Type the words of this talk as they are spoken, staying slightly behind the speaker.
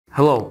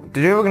Hello,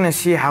 today we're gonna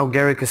see how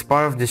Garry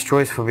Kasparov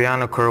destroys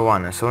Fabiano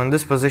Caruana. So in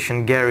this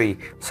position, Garry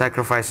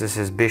sacrifices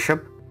his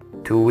bishop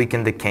to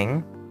weaken the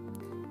king.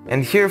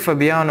 And here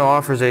Fabiano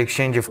offers an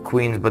exchange of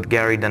queens, but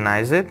Garry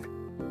denies it.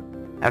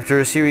 After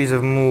a series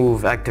of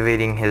moves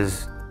activating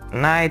his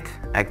knight,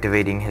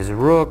 activating his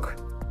rook,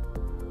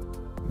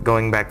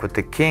 going back with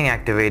the king,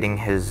 activating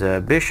his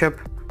bishop,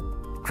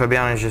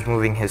 Fabiano is just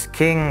moving his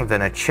king,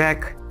 then a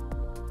check.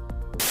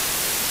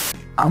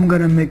 I'm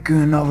gonna make you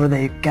an offer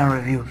that you can't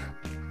refuse.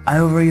 I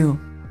offer you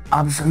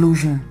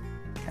absolution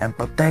and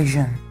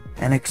protection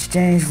in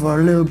exchange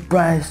for a little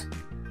price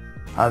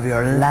of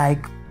your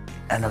like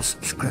and a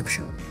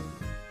subscription.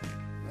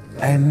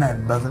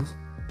 Amen, brothers.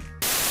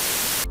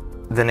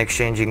 Then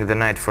exchanging the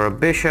knight for a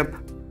bishop,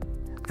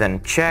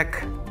 then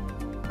check,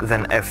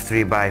 then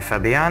f3 by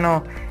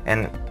Fabiano,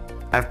 and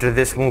after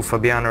this move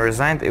Fabiano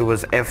resigned, it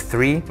was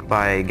f3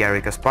 by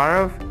Garry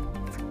Kasparov,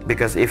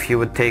 because if he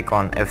would take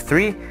on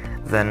f3,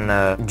 then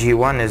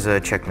g1 is a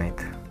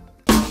checkmate.